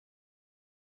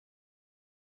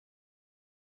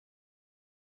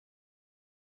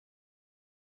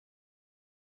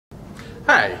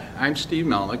Hi, I'm Steve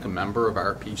Melnyk, a member of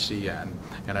RPCN,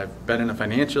 and I've been in the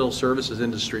financial services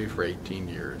industry for 18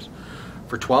 years.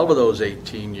 For 12 of those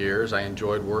 18 years, I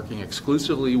enjoyed working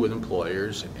exclusively with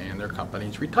employers and their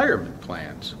company's retirement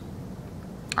plans.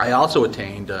 I also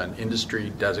attained an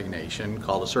industry designation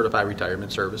called a Certified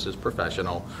Retirement Services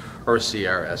Professional, or a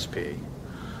CRSP.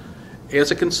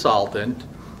 As a consultant,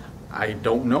 I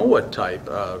don't know what type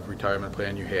of retirement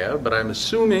plan you have, but I'm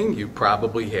assuming you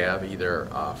probably have either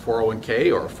a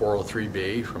 401k or a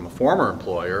 403b from a former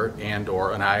employer and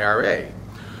or an IRA.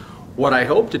 What I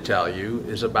hope to tell you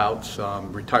is about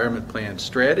some retirement plan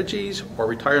strategies or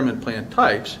retirement plan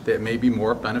types that may be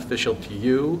more beneficial to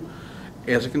you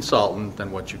as a consultant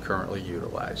than what you currently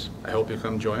utilize. I hope you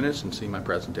come join us and see my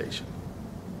presentation.